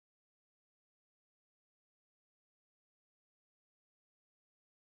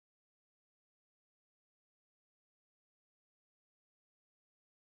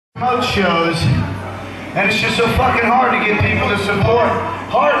promote shows, and it's just so fucking hard to get people to support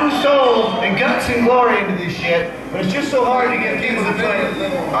heart and soul and guts and glory into this shit. But it's just so hard to get people to put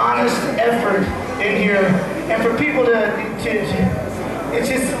honest effort in here, and for people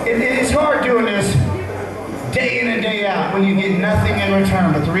it's hard doing this day in and day out when you get nothing in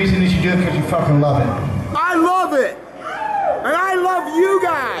return. But the reason is you do it because you fucking love it. I love it, and I love you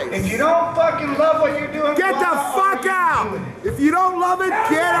guys. If you don't fucking love what you're doing, get the fuck out. If you don't love it,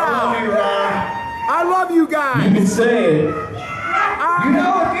 get out. I love you, Ron. I love you guys. You can say it. You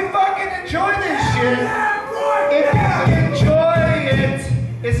know, if you fucking enjoy this shit, if you enjoy it,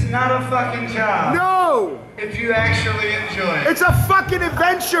 it's not a fucking job. No. If you actually enjoy it. It's a fucking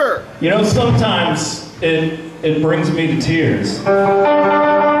adventure. You know, sometimes it brings me to tears.